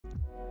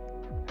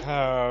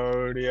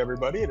Howdy,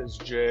 everybody. It is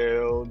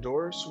Jail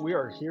Dorse. We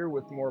are here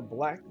with more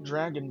Black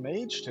Dragon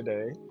Mage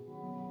today.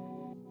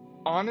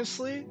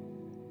 Honestly,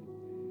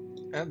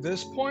 at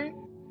this point,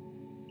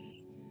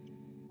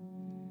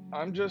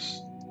 I'm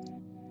just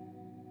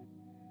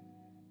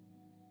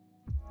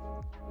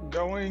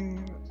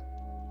going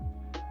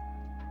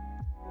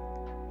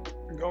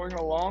going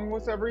along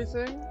with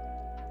everything.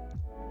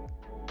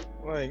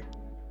 Like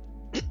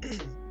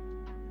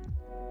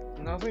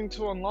nothing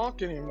to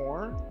unlock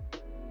anymore.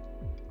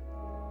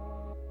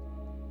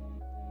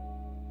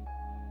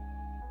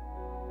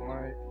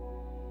 Like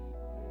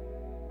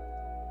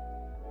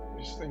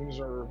these things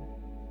are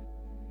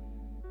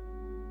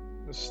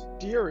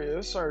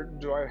mysterious. Or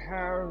do I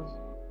have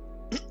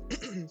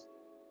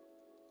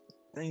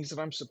things that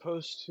I'm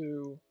supposed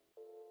to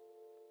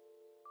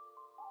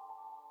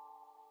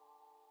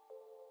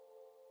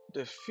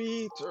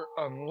defeat or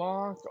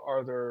unlock?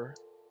 Are there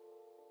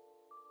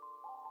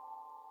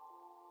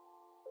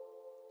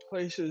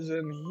places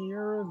in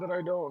here that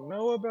I don't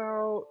know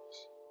about?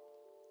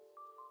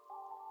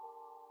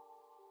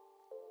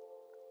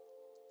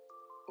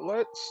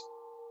 Let's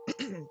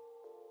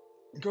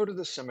go to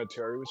the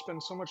cemetery. We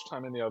spend so much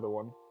time in the other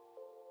one.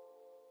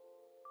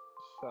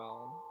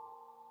 So,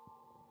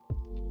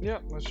 yeah,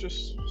 let's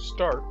just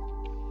start.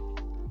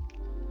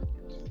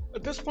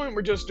 At this point,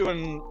 we're just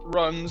doing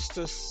runs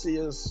to see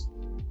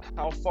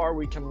how far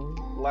we can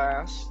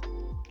last.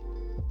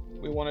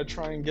 We want to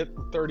try and get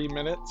 30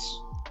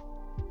 minutes.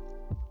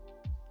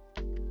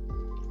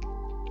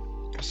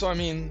 So, I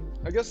mean,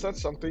 I guess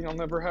that's something. I'll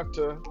never have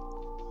to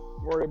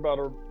worry about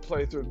a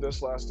playthrough of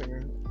this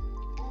lasting,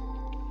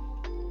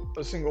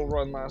 a single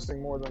run lasting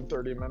more than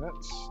 30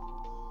 minutes.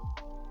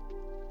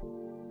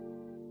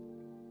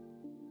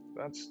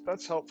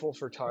 That's helpful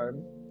for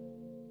time.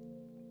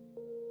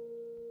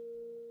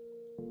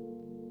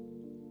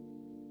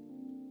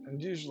 And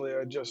usually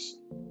I just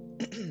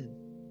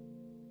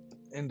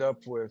end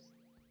up with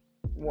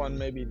one,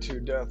 maybe two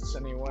deaths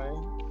anyway.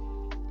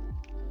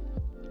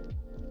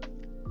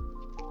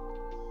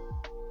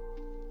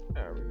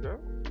 There we go.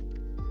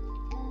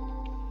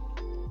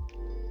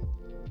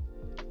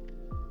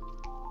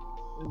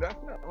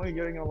 Definitely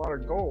getting a lot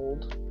of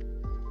gold.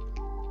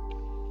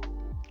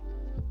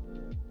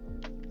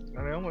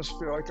 And I almost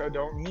feel like I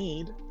don't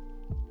need.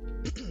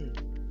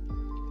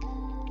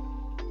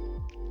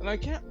 And I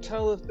can't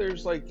tell if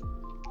there's like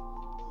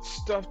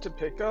stuff to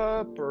pick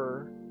up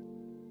or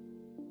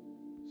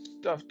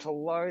stuff to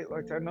light.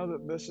 Like I know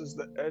that this is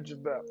the edge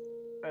of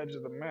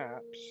the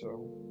map,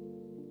 so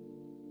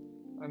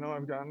I know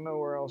I've got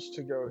nowhere else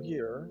to go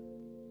here.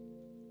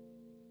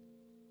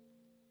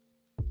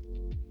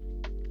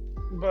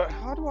 But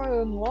how do I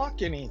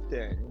unlock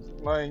anything?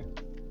 Like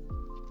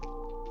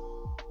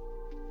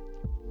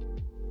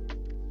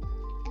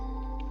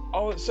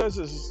all it says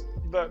is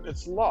that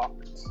it's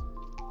locked.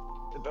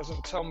 It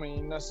doesn't tell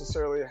me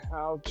necessarily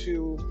how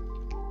to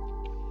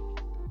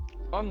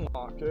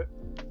unlock it.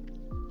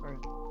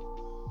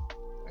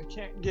 I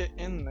can't get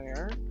in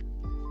there.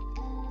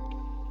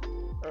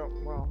 Oh,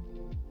 well.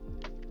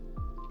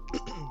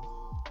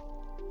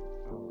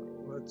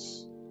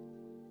 Let's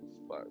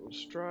spiral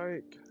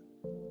strike.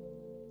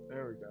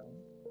 There we go.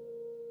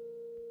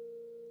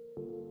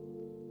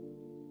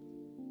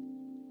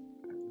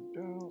 There we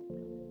go.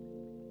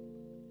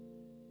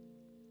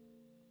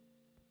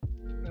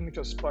 And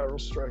because spiral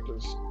strike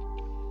is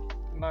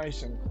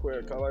nice and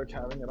quick, I like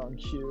having it on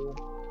cue.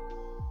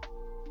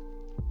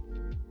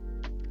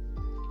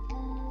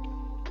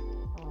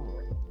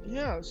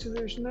 Yeah, so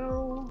there's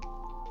no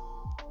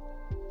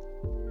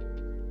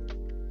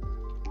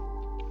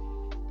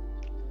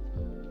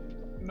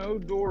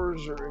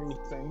doors or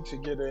anything to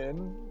get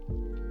in.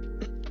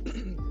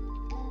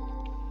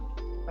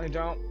 I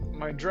doubt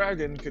my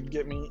dragon could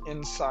get me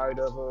inside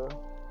of a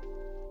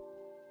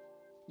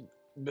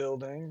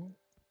building.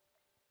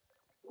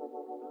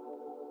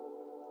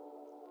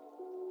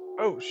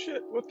 Oh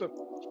shit, what the?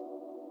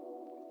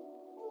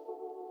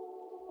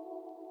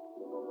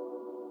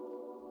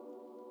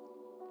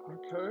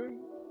 Okay.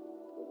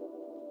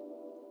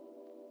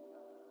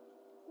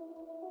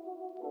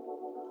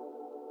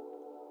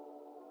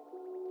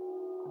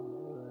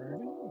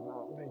 Alrighty,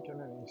 not making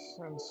any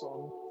sense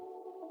on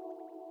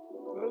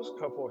those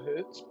couple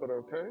hits, but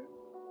okay.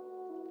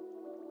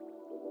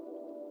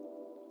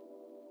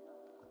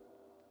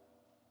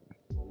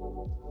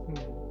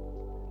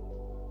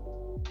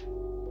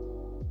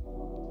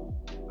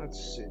 Let's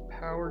see,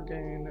 power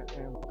gain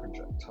and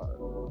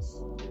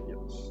projectiles.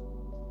 Yes.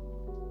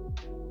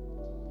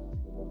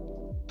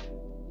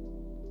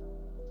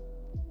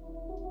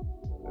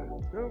 There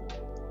we go.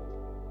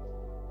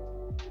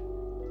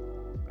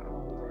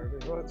 Alrighty,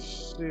 let's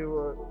see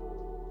what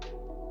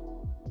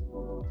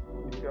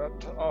you got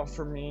to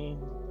offer me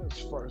as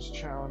far as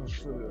challenge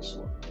for this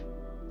one.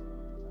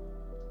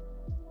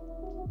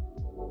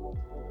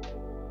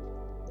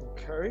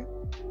 Okay,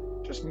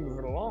 just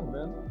moving along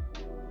then.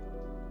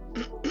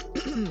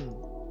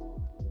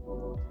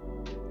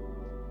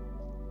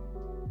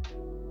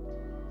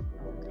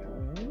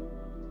 Okay.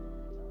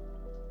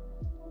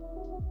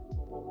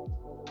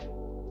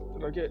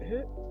 Did I get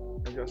hit?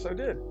 I guess I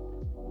did.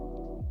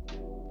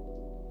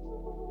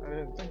 I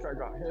didn't think I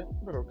got hit,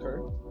 but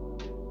okay.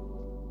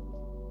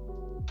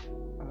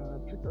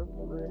 Pick up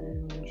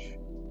range.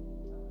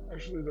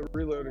 Actually, the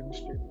reloading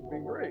speed would be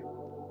great.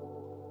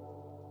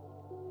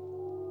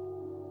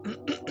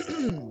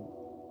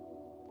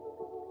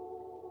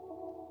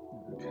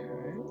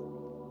 Okay.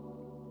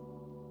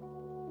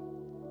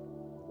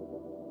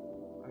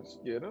 Let's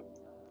get up.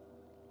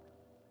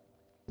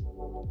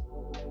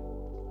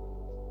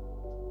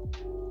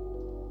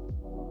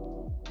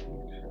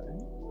 Okay.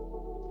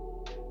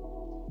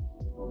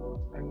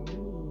 I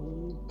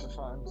need to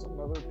find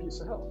another piece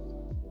of health.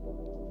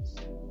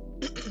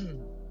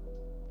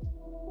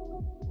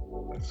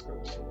 Let's go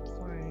to some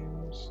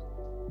flames.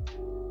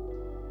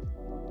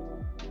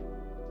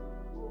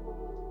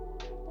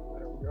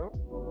 There we go.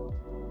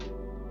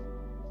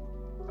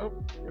 Oh,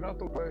 get out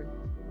the way.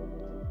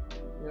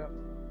 Yep.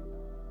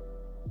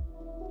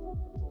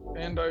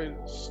 And I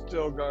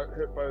still got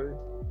hit by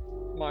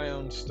my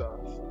own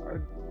stuff.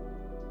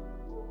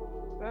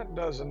 That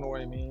does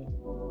annoy me.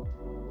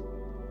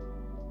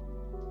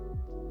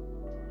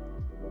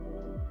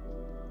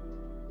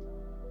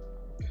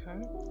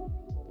 Okay.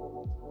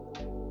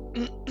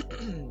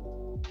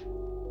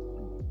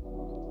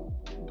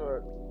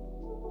 But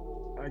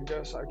I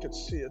guess I could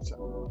see its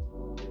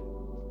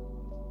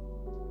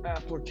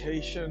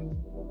application.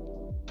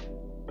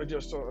 I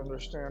just don't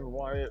understand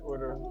why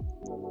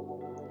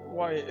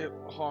it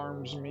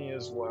harms me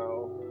as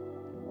well.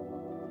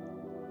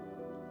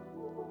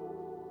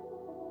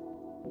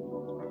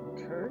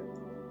 Okay.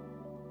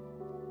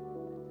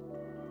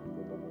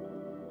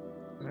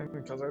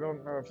 Maybe because I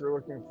don't know if you're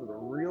looking for the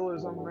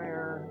realism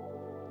there,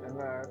 and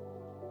that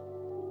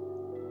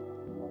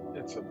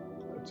it's a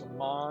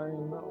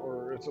mine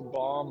or it's a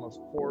bomb. Of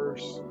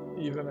course,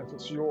 even if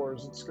it's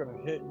yours, it's gonna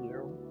hit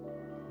you.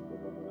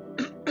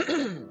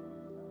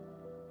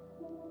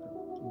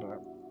 But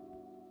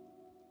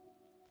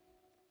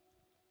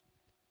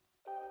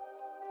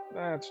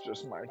that's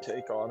just my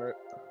take on it.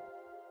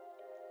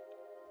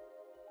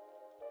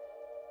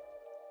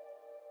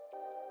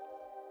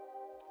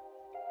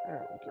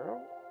 There we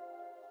go.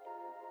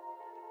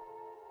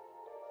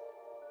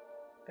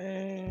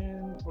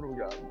 And what do we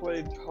got?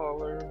 Blade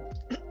collar.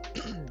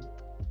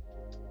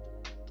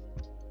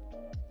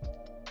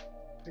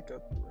 Pick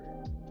up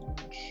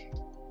range.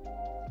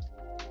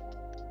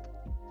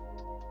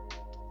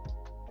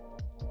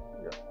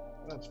 Yep,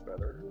 that's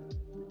better.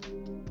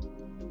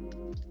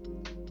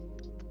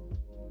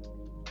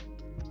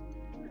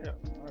 Yeah,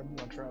 I'd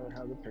much rather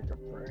have the pickup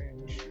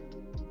range.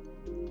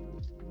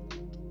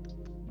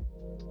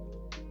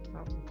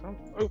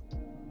 Oh,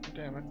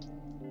 damn it.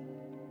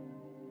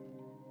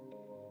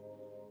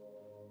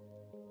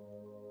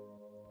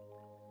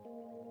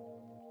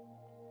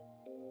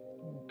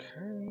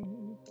 Okay.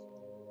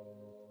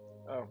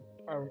 Oh,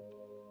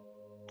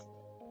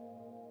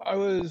 I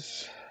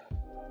was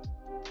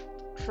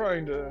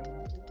trying to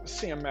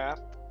see a map,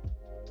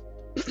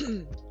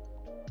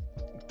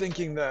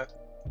 thinking that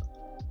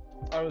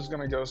I was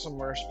gonna go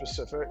somewhere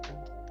specific.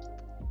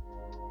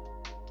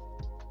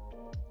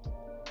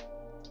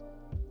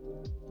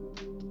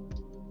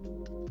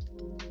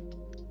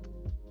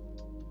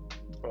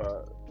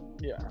 But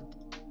yeah.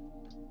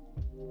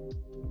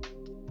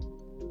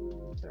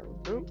 There we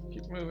go.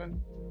 Keep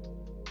moving.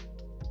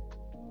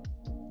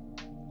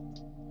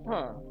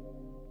 Huh.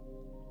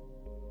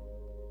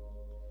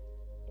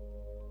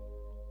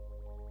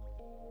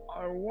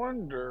 I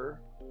wonder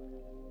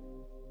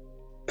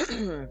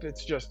if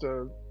it's just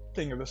a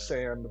thing of the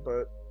sand,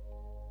 but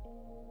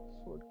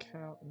sword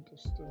count and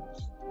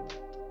distance.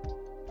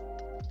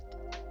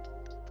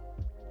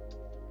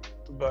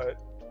 But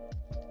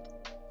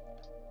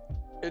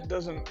it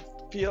doesn't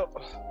feel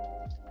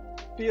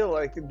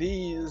like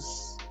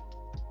this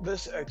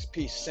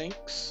XP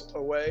sinks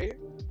away.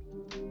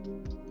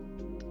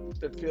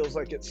 It feels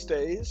like it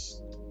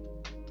stays.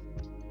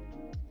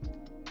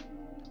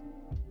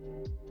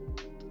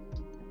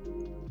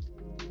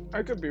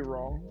 I could be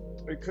wrong.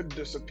 It could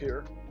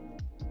disappear.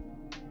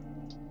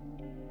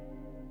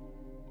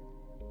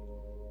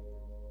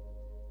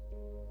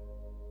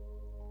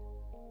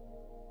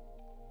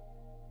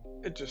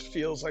 It just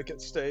feels like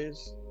it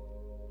stays.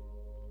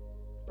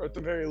 Or at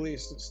the very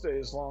least, it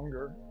stays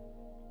longer.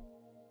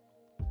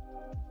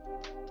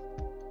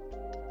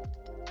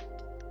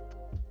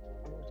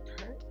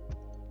 Okay.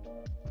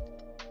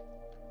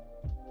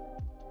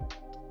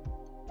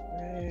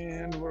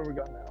 And what do we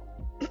got now?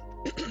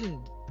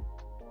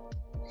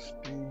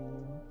 Speed.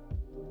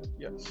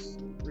 Yes.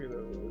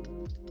 Reload.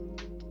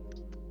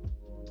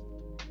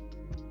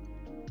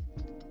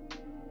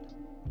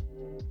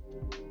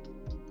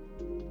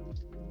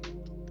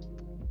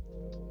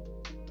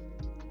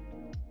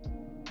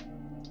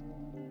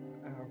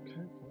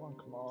 Okay,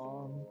 come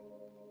on.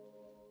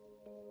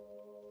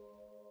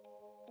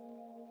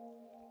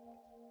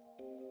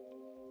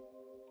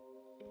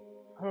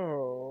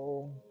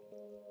 Oh.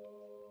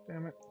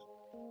 Damn it.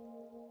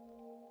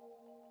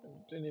 I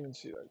didn't even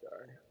see that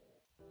guy.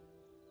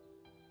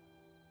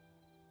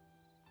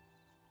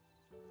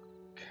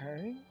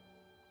 Okay.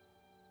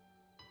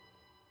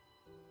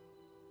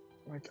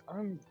 Like,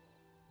 I'm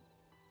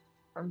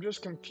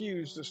just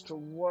confused as to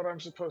what I'm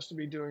supposed to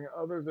be doing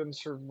other than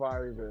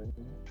surviving.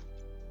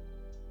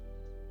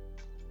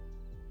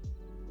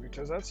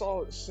 Because that's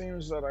all it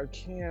seems that I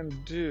can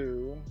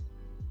do.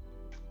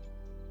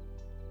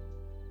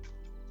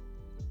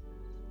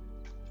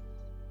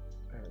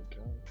 There we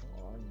go, come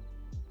on.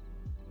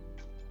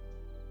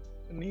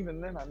 And even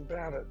then, I'm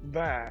bad at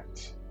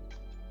that.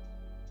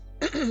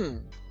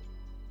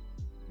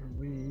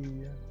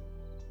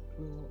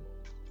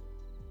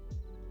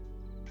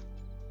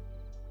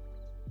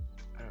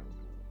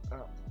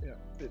 Oh, yeah,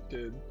 it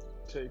did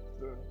take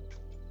the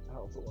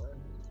health away.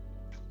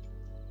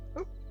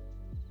 Oh.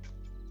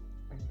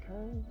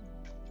 Okay.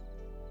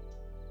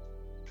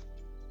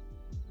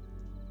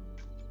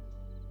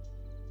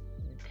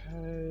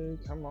 Okay,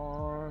 come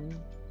on.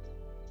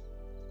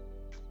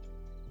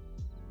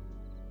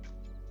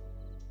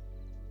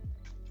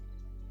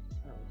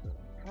 There we go.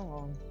 Come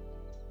on.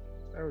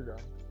 There we go.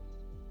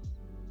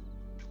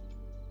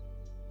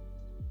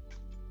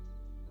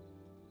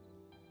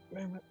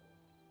 Damn it.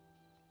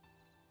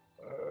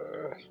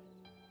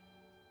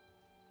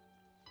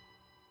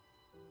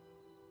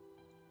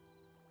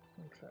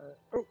 Okay.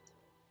 Oh,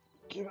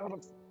 get out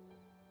of.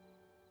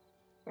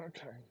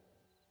 Okay.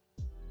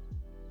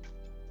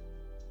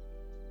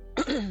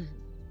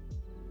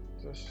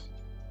 Just.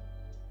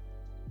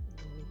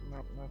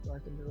 Nothing I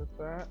can do with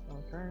that.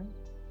 Okay.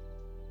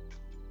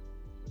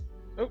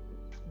 Oh.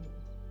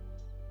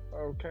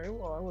 Okay,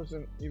 well, I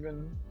wasn't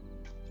even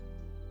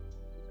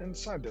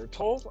inside there.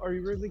 Tolv, are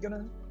you really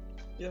gonna?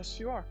 Yes,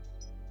 you are.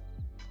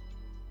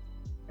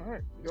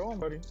 Alright, go on,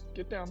 buddy.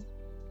 Get down.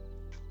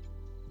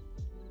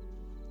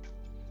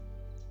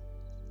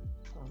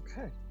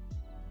 Okay.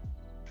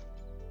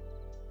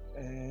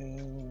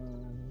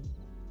 And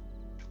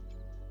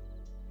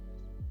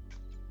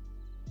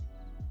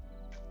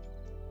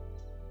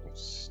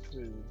let's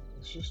see.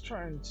 Let's just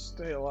try and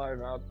stay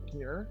alive out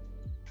here.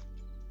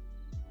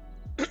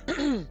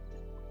 Because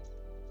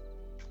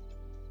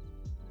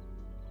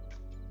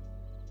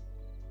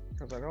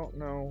I don't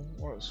know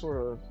what sort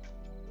of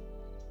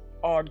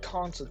odd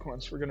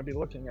consequence we're going to be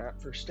looking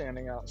at for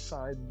standing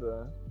outside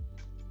the...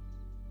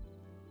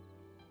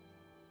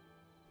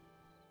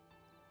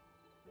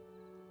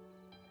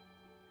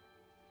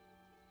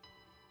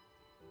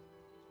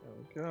 There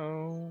we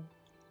go.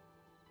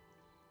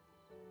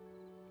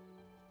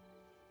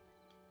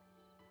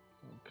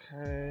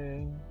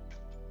 Okay.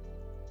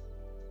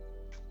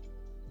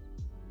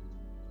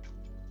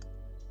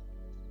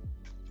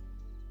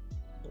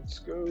 Let's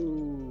go.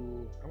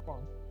 Come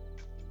on.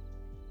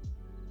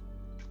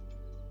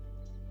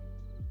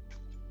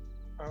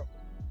 Oh,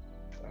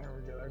 there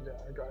we go.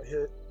 I got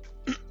hit.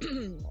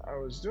 I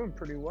was doing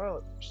pretty well,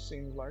 it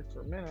seemed like,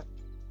 for a minute.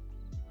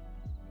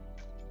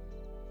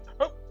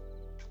 Oh!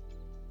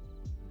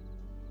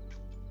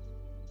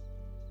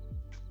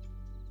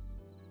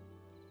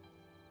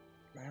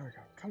 There we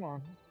go. Come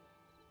on.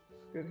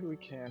 Let's get who we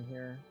can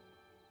here.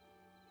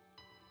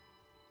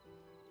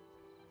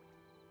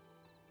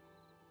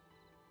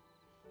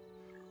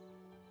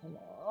 Come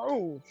on.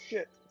 Oh,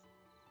 shit.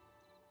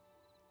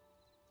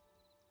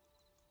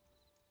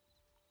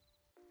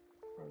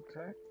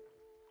 Okay.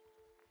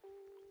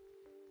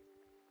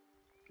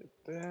 Get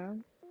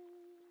them.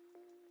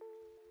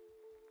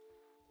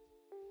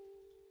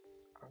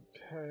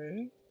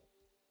 Okay.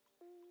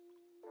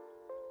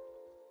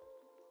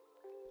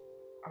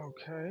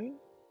 Okay.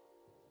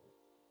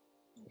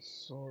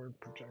 Sword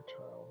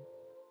projectile.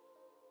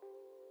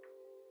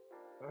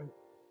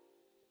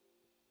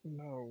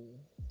 No.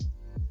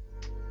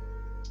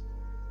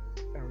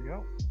 There we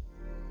go.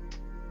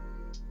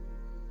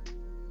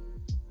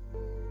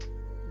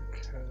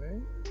 Okay.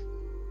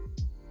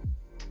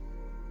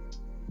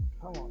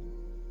 Come on.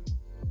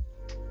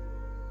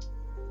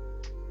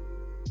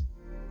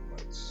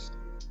 Let's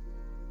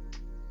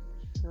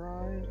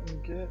try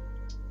and get...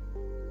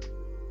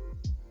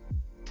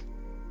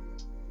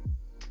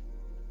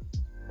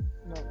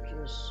 Not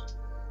just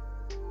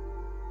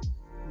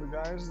the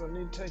guys that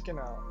need taken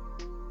out.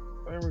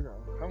 There we go.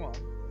 Come on.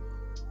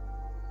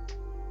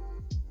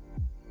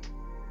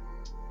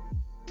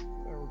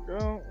 There we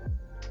go.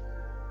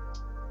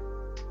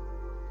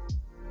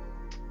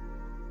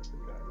 We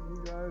got you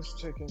guys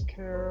taken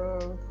care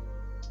of.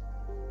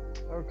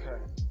 Okay.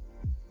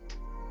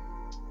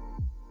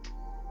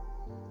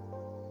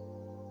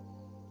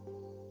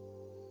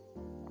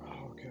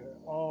 Okay.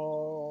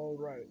 All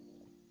right.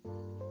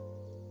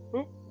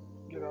 Oop.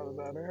 Get out of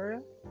that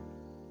area.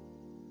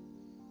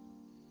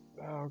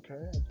 Okay,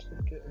 I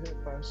did get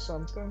hit by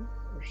something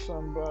or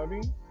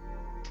somebody.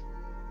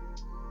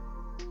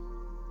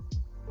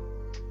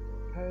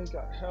 Okay,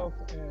 got health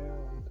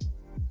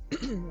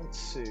and let's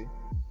see.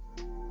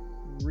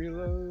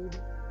 Reload.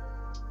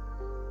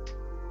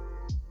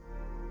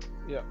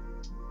 Yep.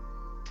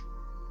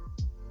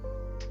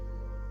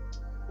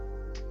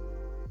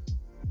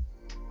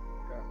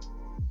 Got.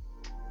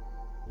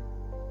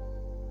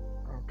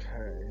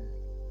 Okay.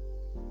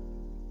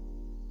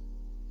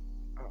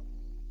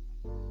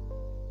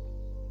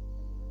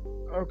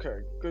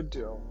 Okay, good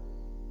deal.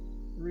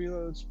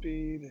 Reload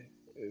speed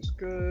is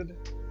good.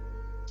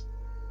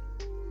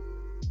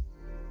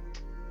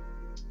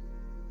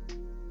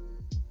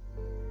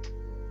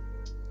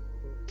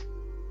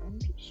 I'm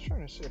just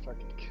trying to see if I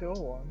can kill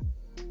one.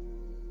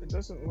 It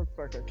doesn't look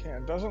like I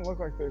can. It doesn't look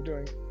like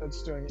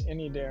it's doing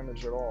any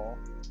damage at all.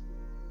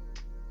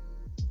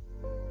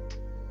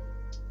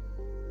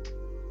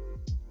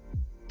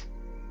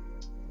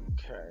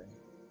 Okay.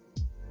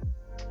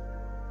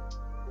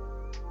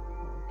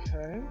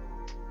 Okay.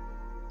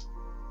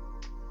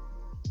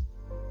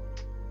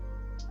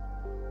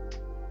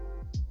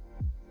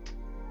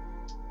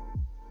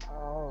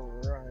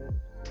 Alright.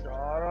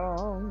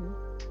 Got him.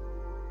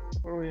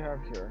 What do we have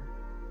here?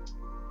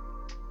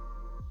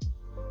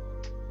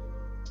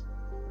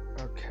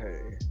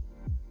 Okay.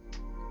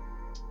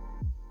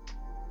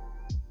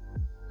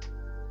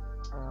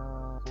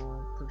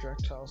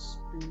 Projectile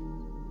speed.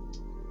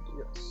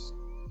 Yes.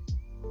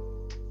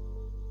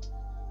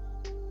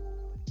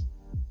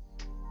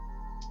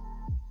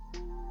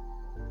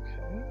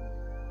 Okay.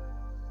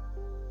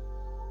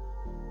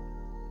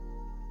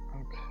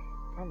 Okay.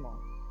 Come on.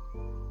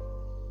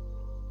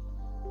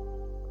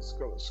 Let's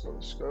go, let's go,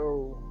 let's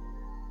go.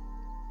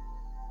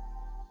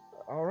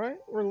 Alright,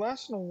 we're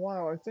lasting a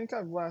while. I think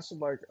I've lasted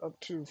like up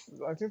to,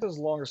 I think this is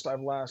the longest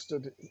I've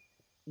lasted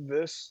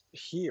this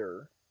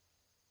here.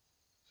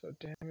 So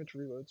damage,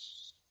 reload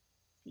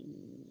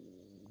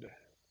speed.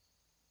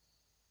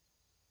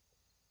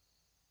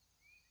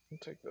 I'll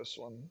take this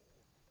one.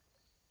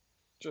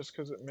 Just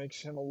because it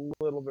makes him a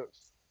little bit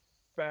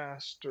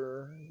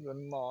faster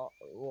than mob,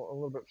 well, a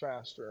little bit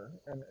faster.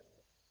 And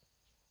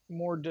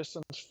more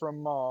distance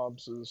from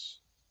mobs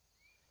is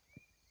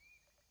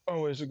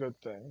always a good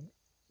thing.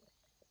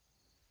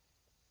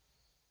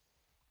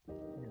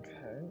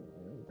 Okay,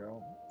 there we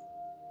go.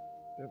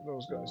 Get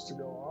those guys to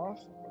go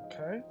off.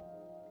 Okay.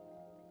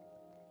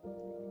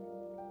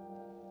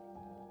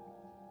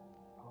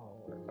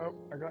 Oh,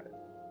 I got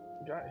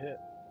hit.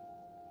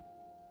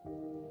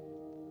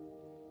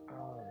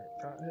 Alright,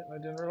 got hit and I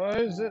didn't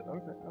realize it.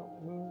 Okay, oh,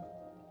 move.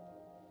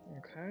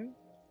 Okay.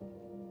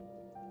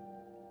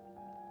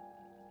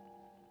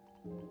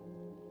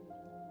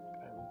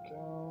 There we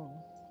go.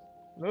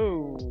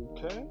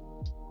 Okay.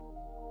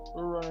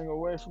 We're running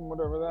away from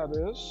whatever that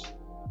is.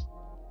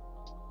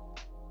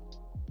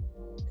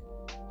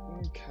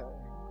 Okay.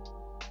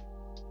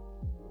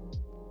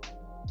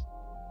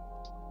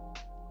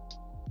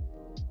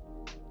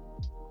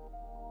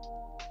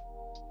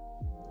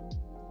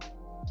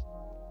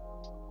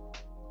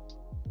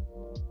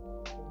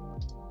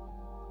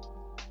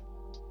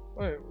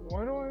 Wait,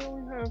 why do I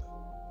only have...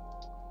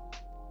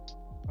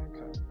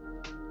 Okay.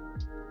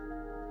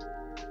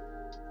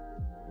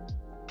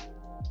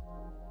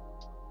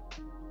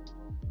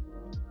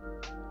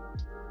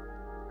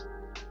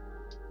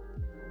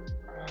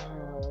 I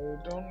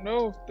don't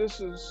know if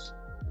this is...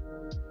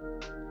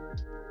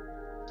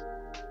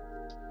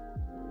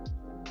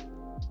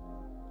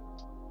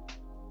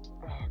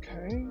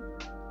 Okay.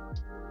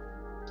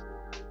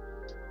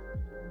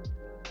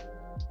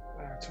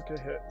 I took a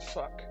hit.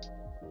 Fuck.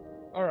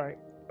 Alright.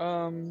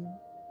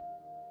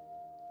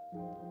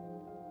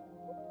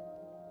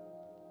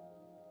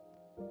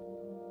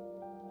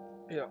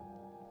 Yeah.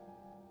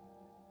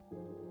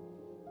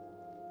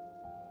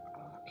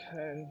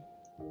 Okay.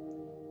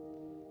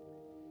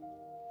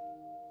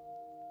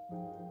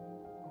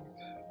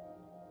 Okay.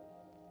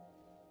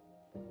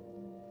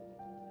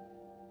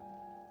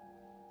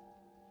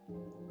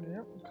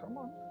 Yep, come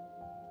on.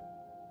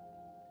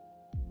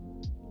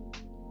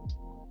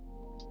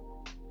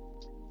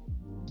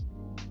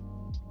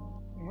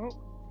 Nope.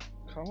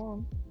 Come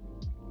on.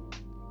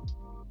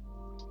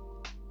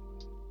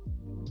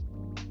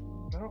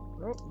 Nope,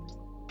 nope.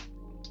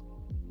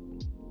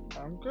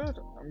 I'm good.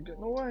 I'm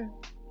getting away.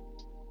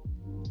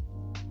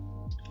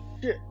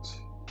 Shit.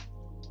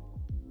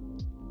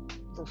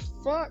 The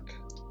fuck?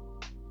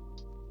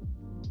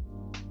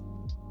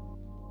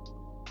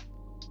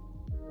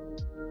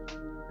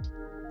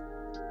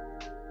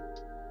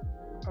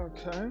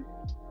 Okay.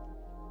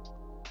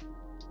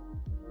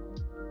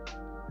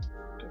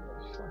 Get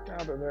the fuck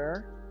out of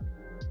there.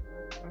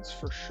 That's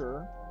for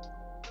sure.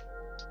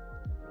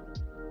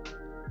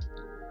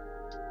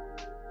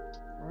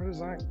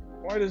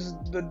 Why does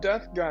the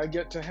death guy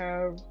get to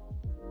have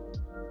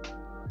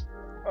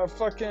a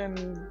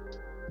fucking,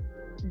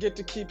 get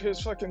to keep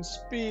his fucking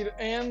speed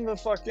and the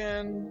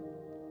fucking,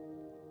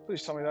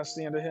 please tell me that's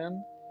the end of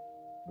him.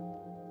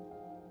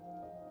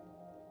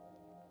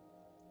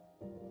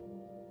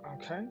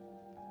 Okay.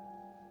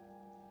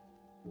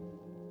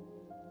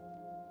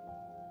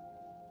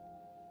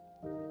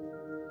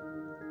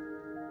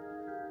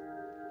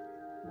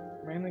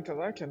 Mainly because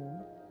I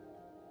can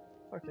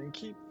fucking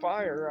keep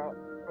fire out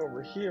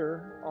over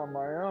here on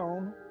my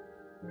own.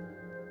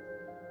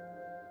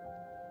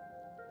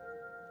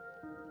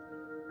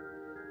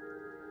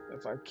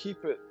 If I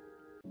keep it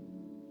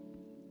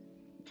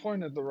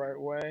pointed the right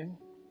way.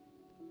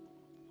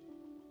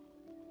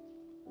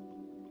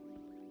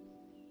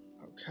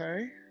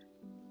 Okay.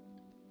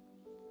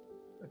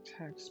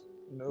 Attacks.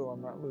 No,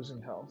 I'm not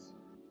losing health.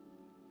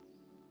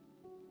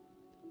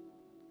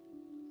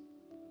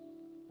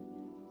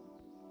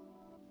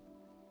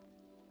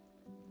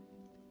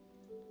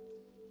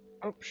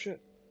 Oh shit.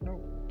 No.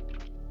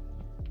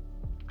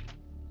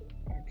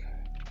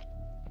 Okay.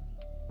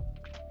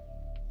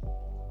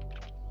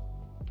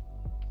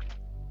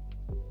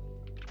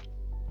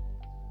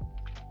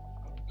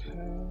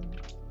 Okay.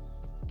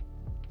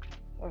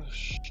 Oh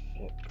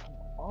shit, come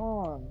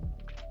on.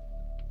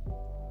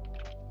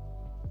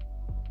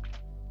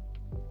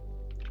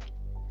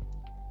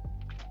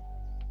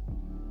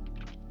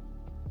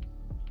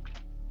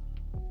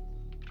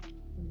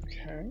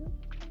 Okay.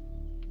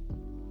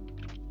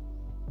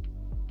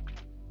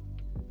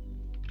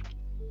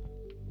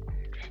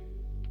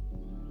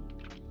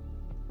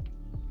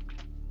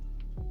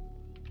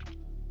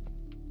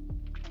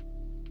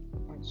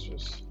 Let's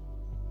just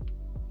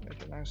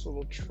make a nice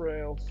little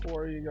trail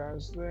for you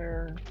guys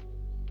there.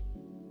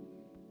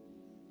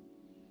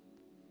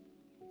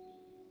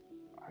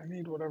 I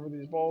need whatever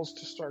these balls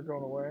to start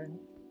going away.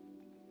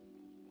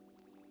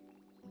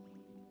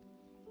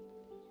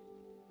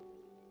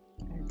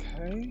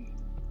 Okay.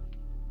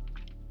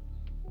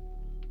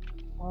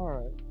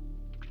 Alright.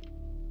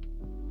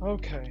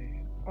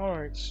 Okay.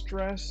 Alright,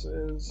 stress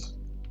is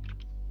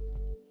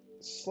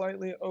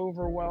slightly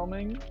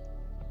overwhelming.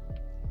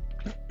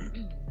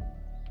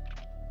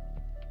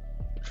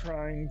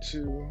 Trying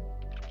to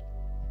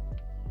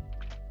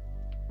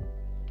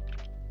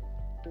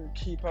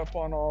keep up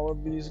on all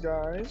of these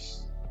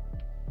guys.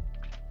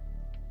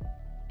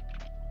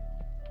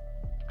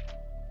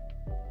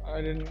 I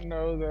didn't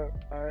know that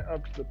I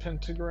upped the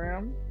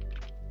pentagram,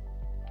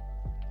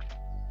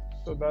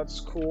 so that's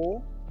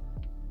cool.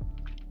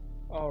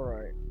 All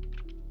right.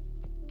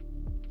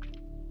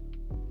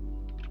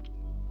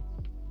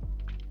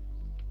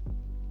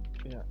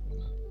 Yeah.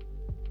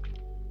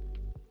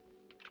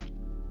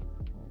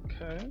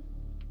 Okay.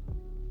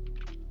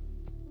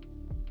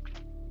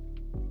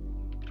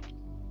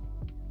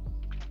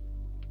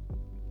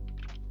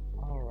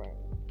 All right.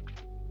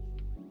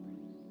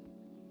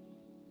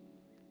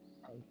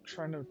 I'm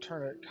trying to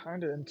turn it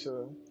kind of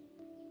into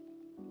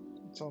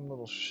its own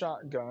little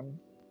shotgun.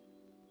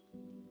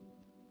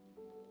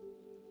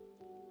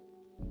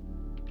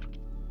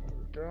 There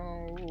we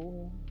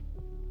go.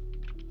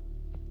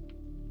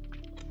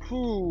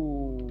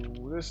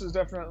 Whew, this is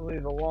definitely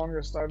the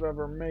longest I've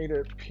ever made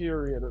it,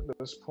 period, at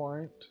this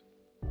point.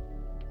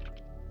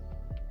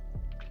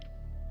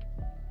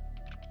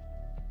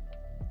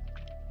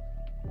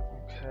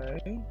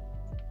 Okay.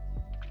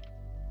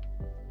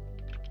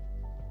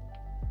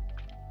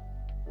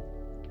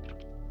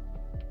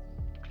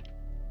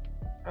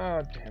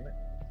 Ah, damn it.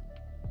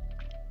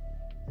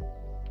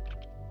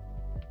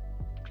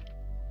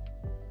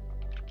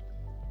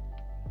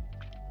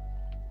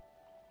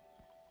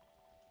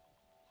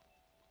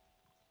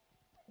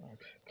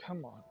 Okay,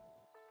 come on.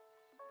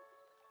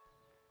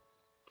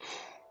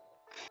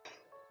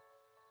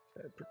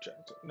 Okay,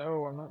 project it.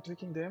 No, I'm not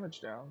taking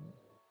damage down.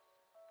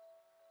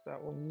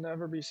 That will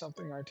never be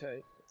something I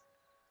take.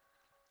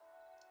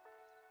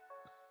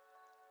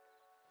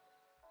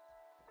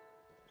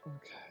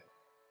 Okay.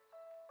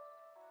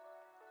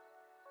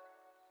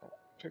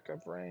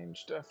 Pickup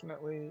range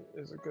definitely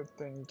is a good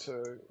thing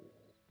to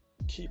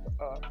keep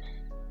up.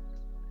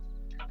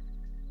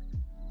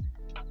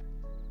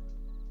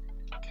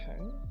 Okay.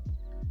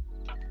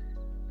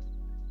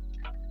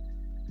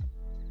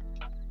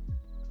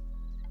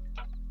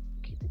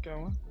 Keep it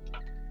going.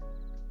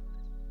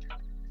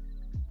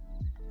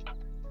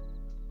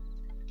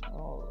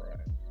 All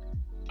right.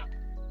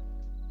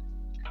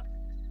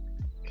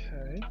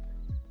 Okay.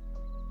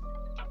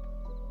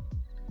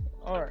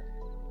 All right.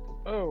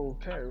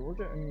 Okay, we're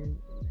getting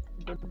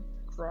good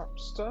crop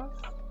stuff.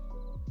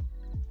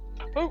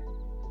 Oh!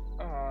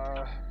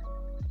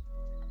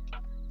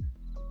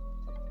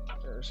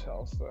 There's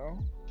health, though.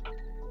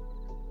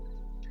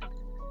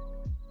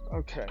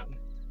 Okay,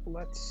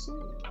 let's see.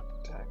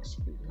 Attack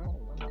speed. No,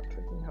 I'm not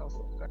taking health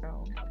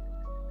down.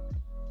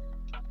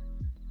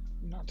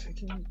 I'm not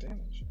taking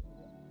damage.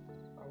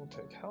 I will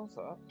take health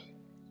up.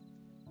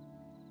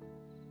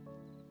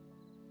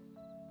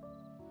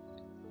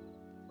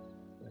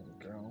 There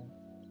we go.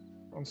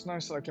 Well, it's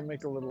nice that I can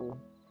make a little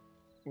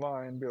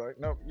line and be like,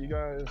 nope, you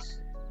guys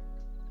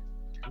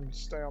can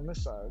stay on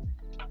this side.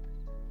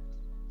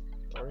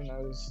 Or you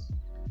guys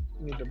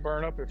need to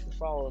burn up if you're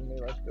following me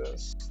like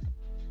this.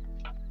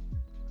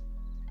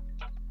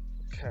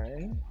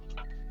 Okay.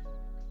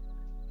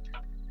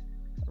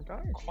 I've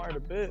gotten quite a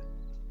bit.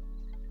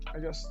 I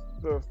guess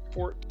the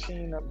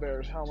 14 up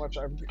there is how much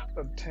I've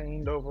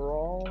obtained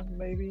overall,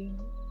 maybe?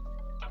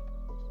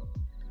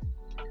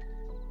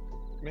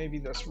 Maybe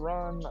this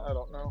run, I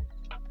don't know.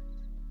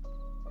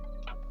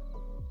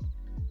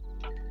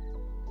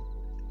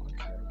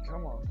 Okay,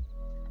 come on.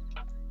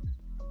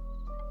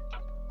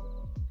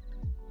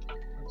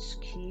 Let's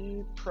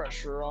keep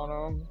pressure on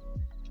them.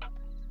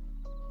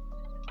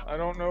 I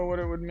don't know what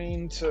it would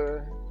mean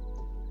to...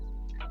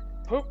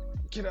 Oh,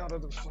 get out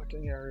of the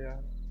fucking area.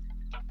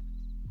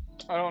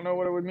 I don't know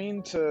what it would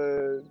mean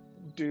to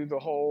do the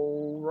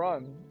whole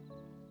run.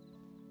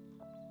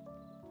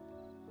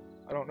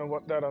 I don't know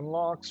what that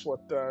unlocks,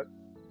 what that...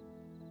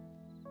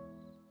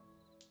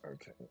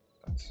 Okay,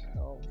 that's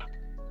health.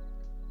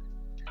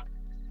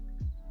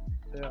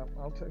 Yeah,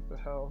 I'll take the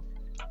health.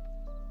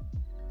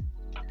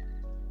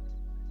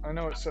 I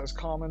know it says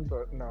common,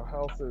 but no,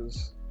 health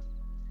is...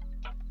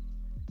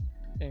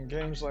 In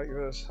games like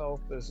this,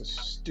 health is a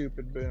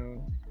stupid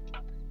boon.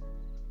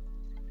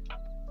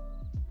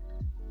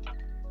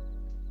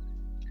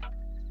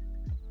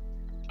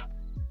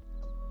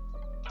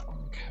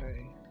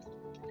 Okay.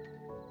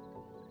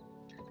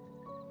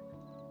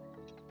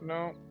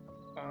 No,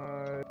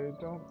 I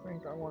don't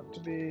think I want to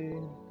be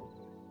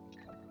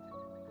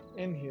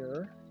in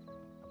here.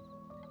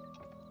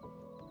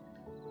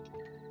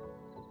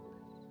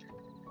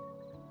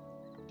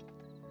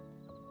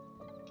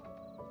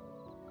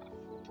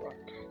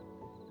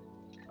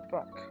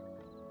 Fuck.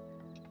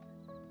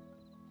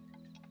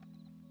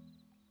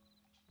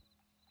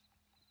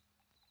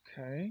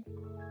 Okay.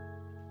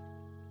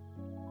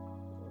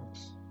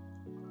 Oops.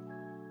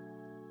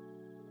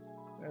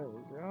 There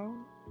we go.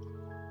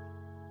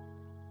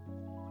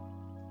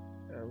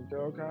 There we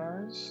go,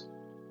 guys.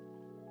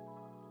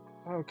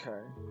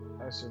 Okay.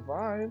 I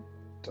survived,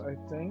 I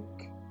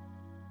think.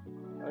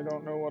 I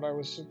don't know what I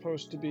was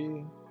supposed to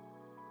be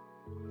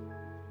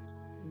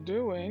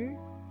doing,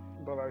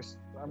 but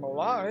I'm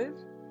alive.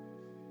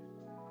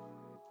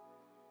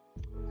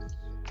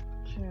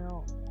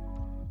 Can't.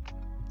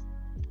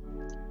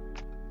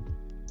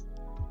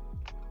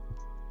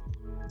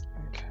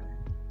 Okay.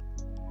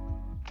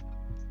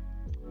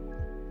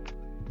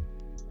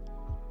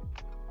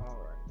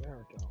 Alright, there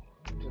we go.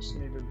 I just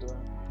needed to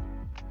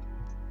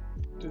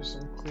do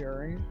some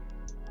clearing.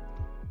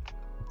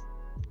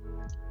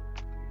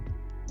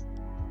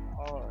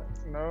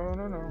 Alright, no.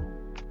 Alright.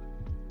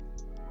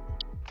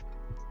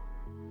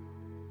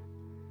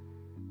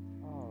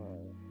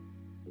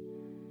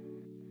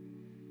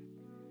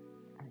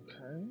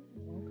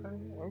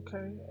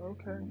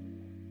 Okay.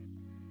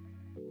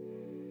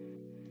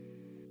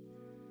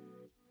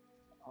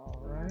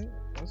 Alright,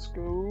 let's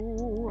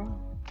go.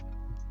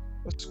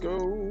 Let's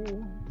go.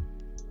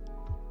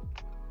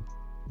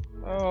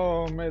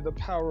 Oh, may the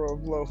power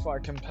of lo-fi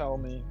compel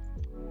me.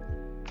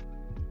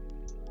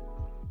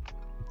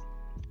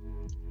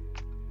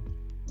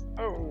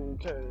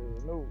 Okay,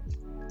 no.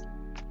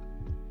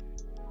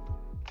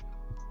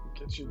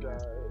 Get you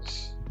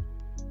guys.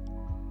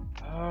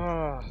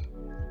 I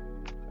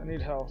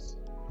need health.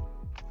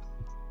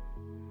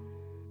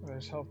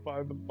 There's health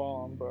by the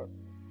bomb, but...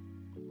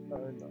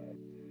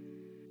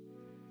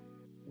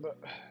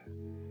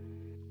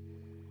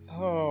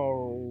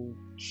 Oh...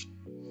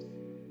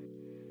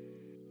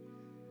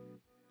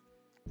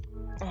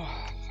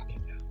 Oh,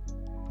 fucking hell.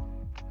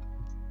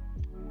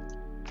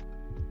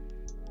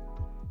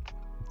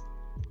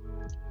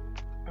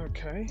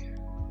 Okay,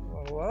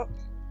 level up.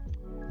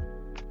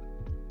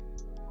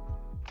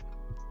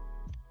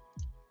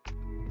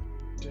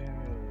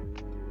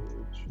 Damage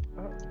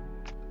up.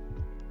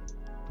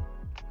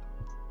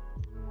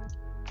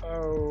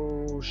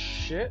 Oh,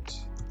 shit.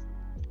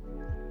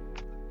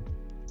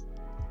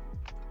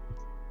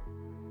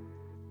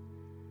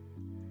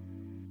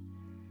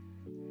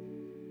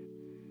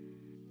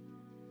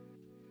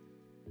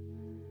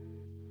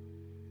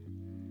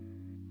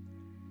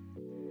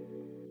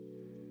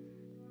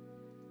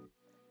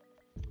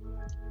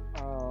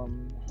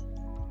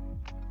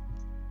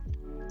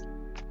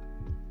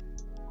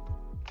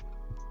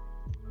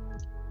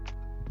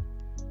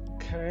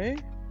 Okay.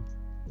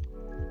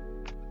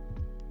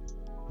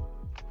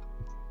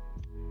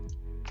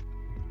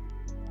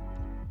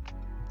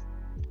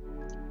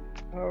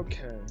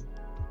 Okay.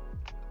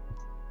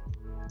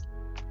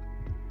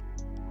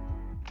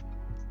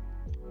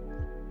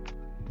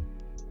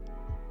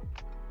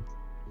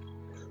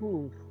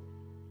 Whew.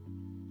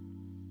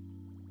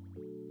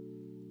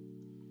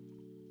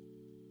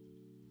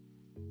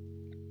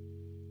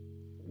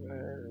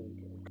 There we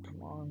go.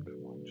 Come on,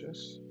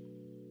 just...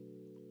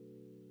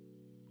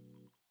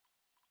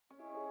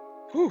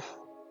 Whew.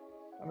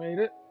 I made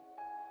it.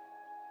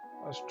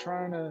 I was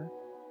trying to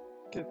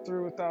get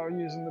through without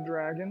using the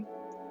dragon.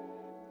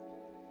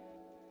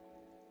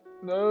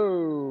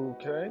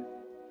 Okay.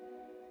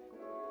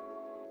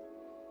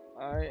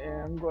 I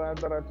am glad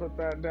that I put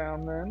that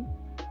down then.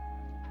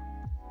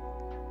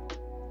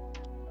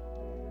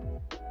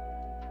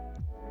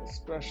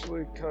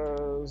 Especially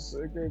because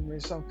it gave me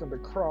something to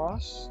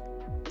cross.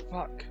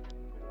 Fuck.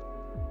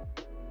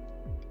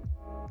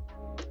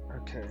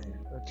 Okay,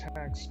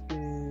 attack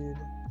speed.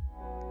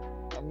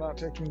 I'm not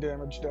taking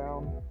damage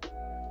down.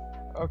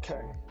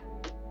 Okay.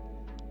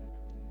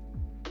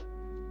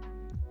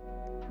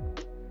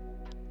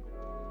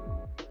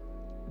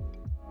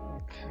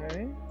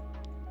 Okay.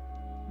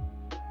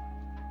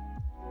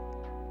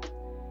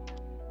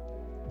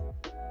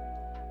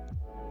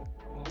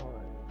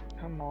 Alright,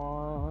 come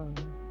on.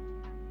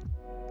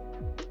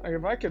 Like,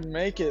 if I could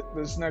make it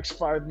this next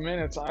 5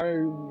 minutes, I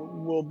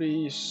will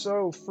be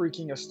so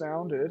freaking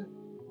astounded.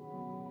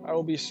 I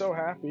will be so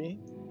happy.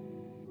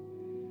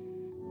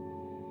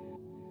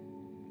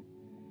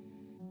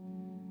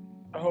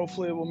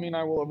 Hopefully it will mean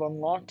I will have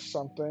unlocked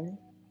something.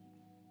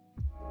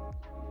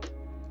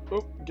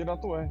 Oh, get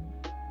out the way.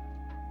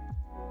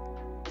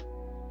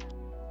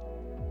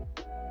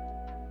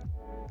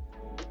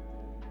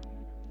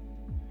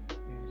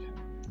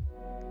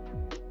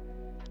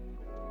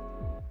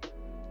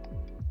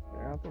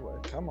 Get out the way,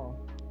 come on.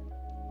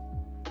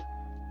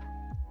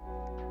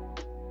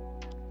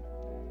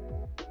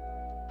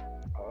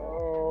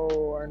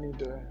 Oh, I need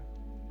to...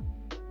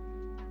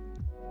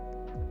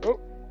 Oh!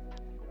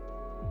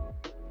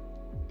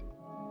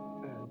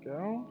 There we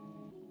go.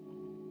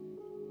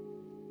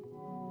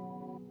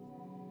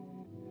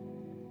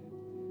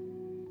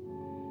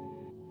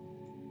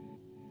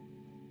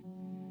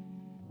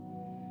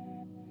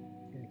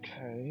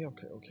 Okay.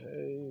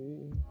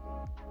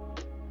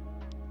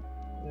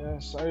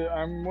 Yes,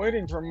 I'm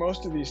waiting for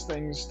most of these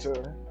things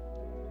to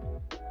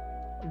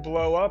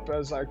blow up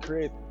as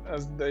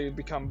they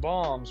become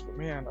bombs, but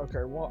man,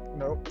 okay, well,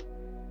 nope.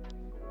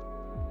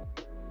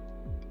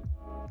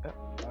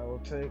 I will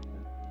take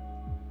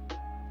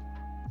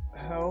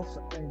health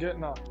and get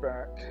knocked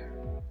back.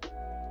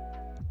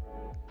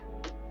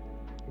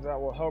 That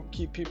will help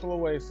keep people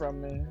away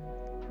from me.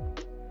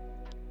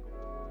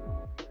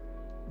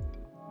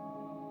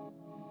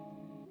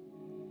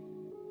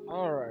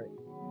 Alright.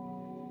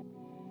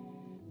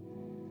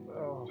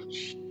 Oh,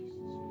 Jesus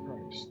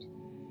Christ.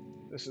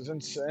 This is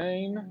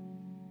insane.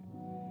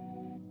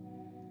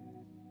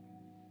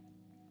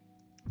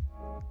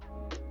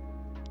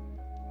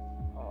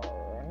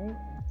 Alright.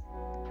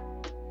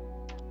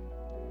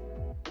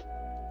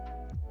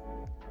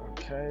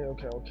 Okay.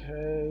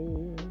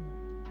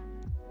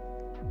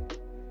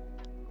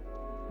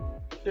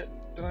 Shit,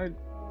 did I...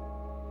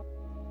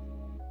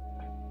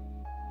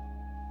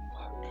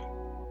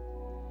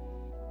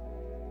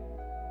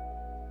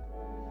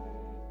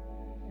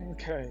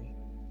 Okay.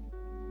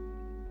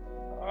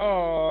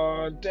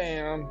 Oh,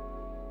 damn.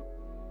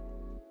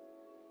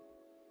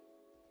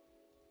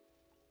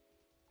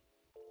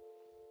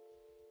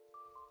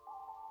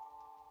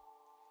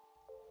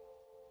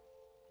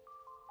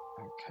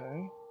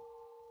 Okay.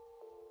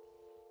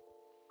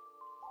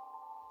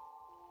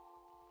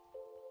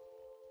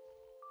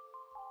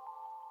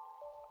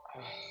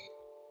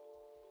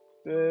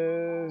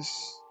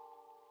 This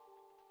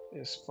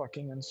is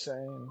fucking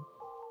insane.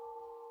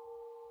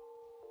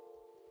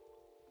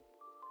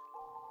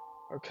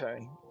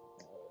 Okay.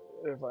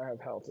 If I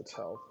have health, it's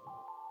health.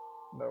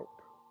 Nope.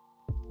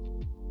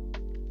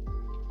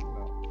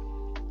 No.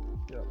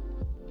 Yep.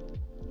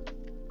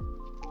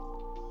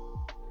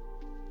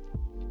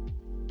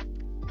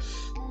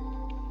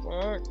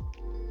 Fuck.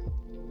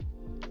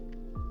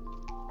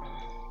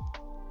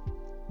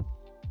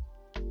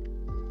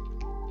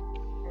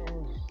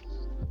 Oh,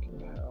 fucking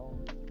hell.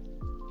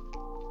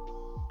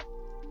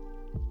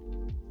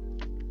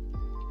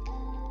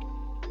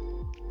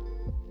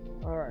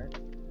 Alright.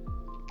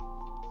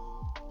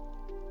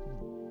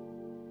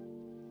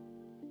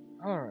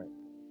 Alright.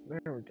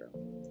 There we go.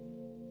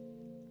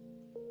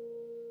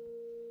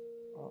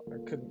 Well, I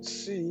couldn't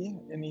see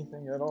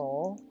anything at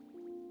all.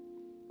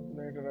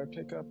 Where did I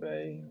pick up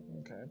a...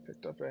 Okay, I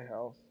picked up a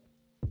health.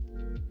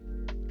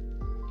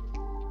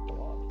 Come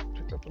on.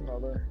 Picked up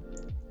another.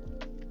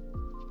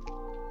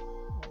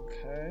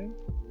 Okay.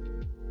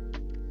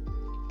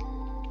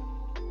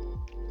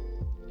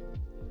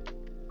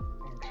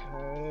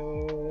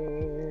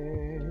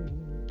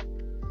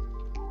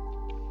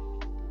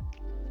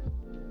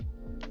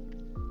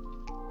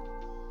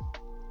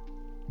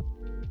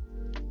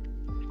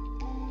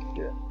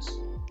 Shit.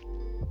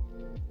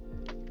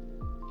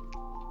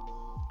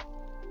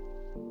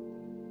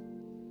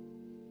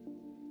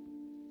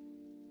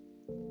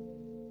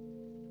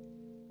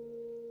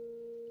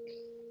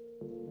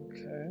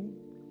 Okay.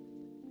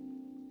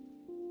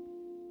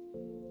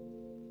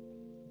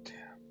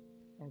 Damn.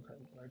 Okay,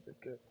 I did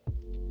good.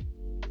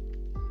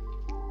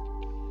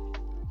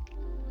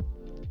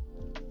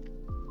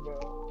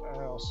 But I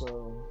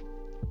also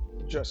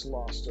just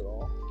lost it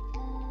all.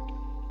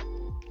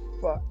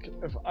 Fuck.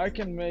 If I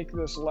can make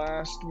this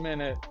last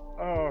minute.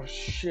 Oh,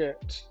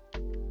 shit.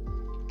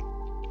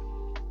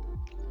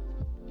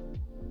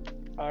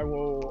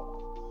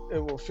 It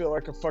will feel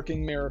like a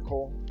fucking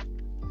miracle.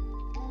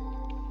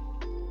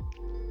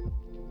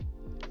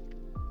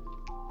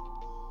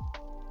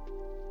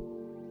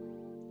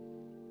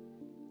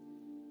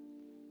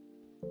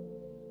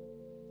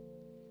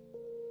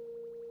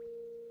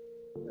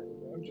 There we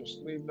go. Just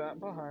leave that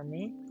behind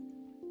me.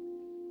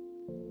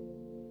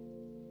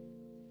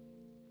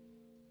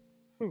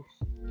 Whew.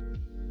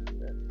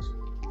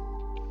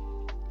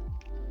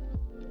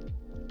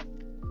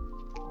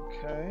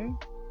 Okay.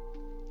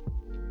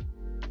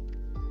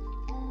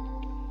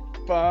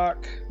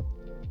 Fuck.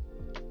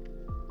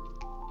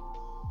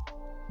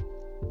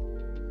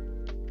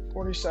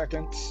 40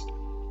 seconds.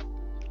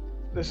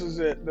 This is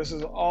it. This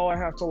is all I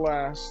have to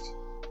last.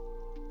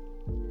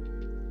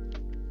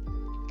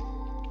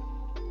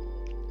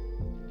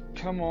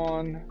 Come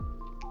on.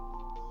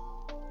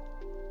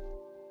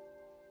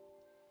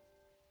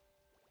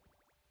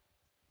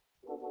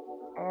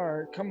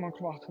 Alright, come on,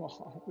 come on, come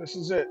on. This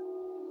is it.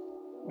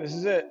 This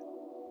is it.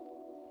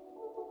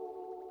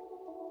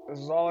 This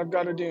is all I've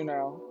got to do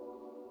now.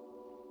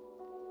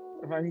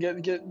 If I can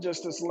get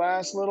just this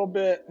last little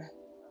bit.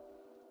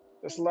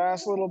 This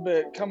last little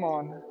bit. Come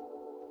on.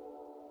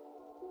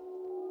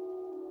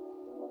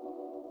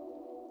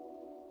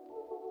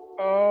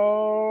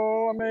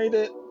 Oh, I made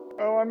it.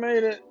 Oh, I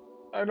made it.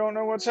 I don't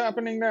know what's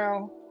happening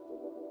now.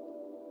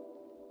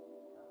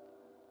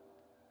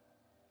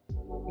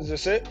 Is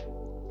this it?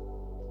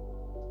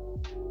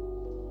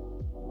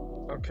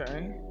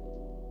 Okay.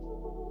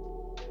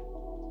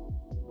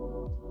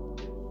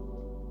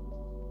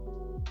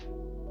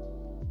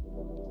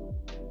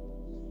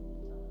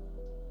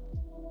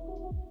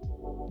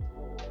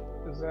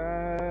 Is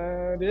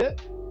that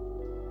it?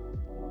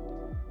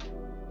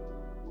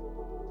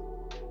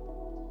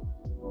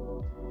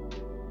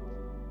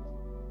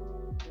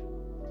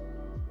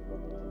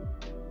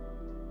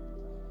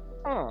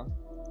 Huh.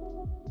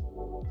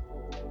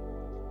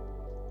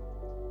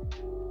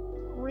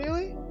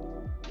 Really?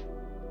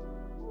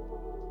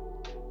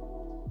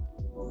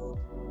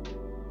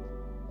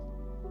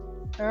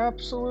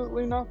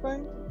 Absolutely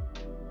nothing?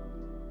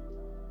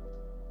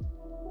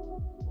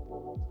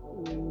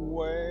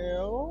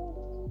 Well,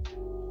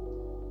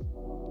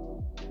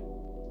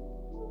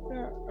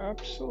 yeah,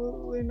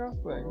 absolutely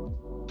nothing.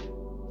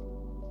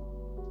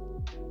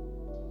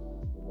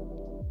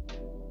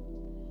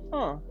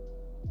 Huh.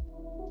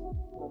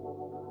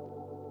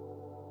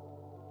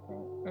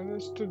 And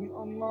this didn't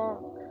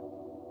unlock.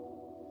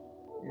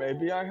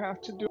 Maybe I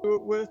have to do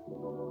it with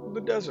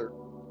the desert.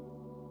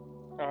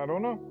 I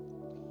don't know.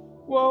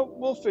 Well,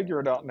 we'll figure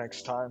it out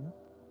next time.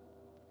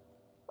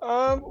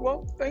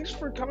 Well, thanks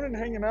for coming and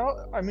hanging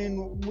out. I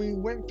mean, we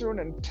went through an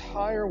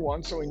entire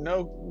one, so we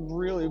know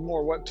really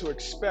more what to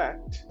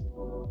expect.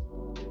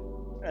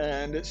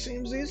 And it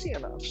seems easy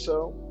enough,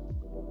 so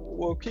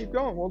we'll keep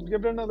going. We'll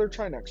give it another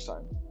try next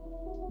time.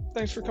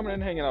 Thanks for coming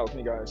and hanging out with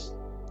me, guys.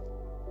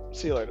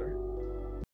 See you later.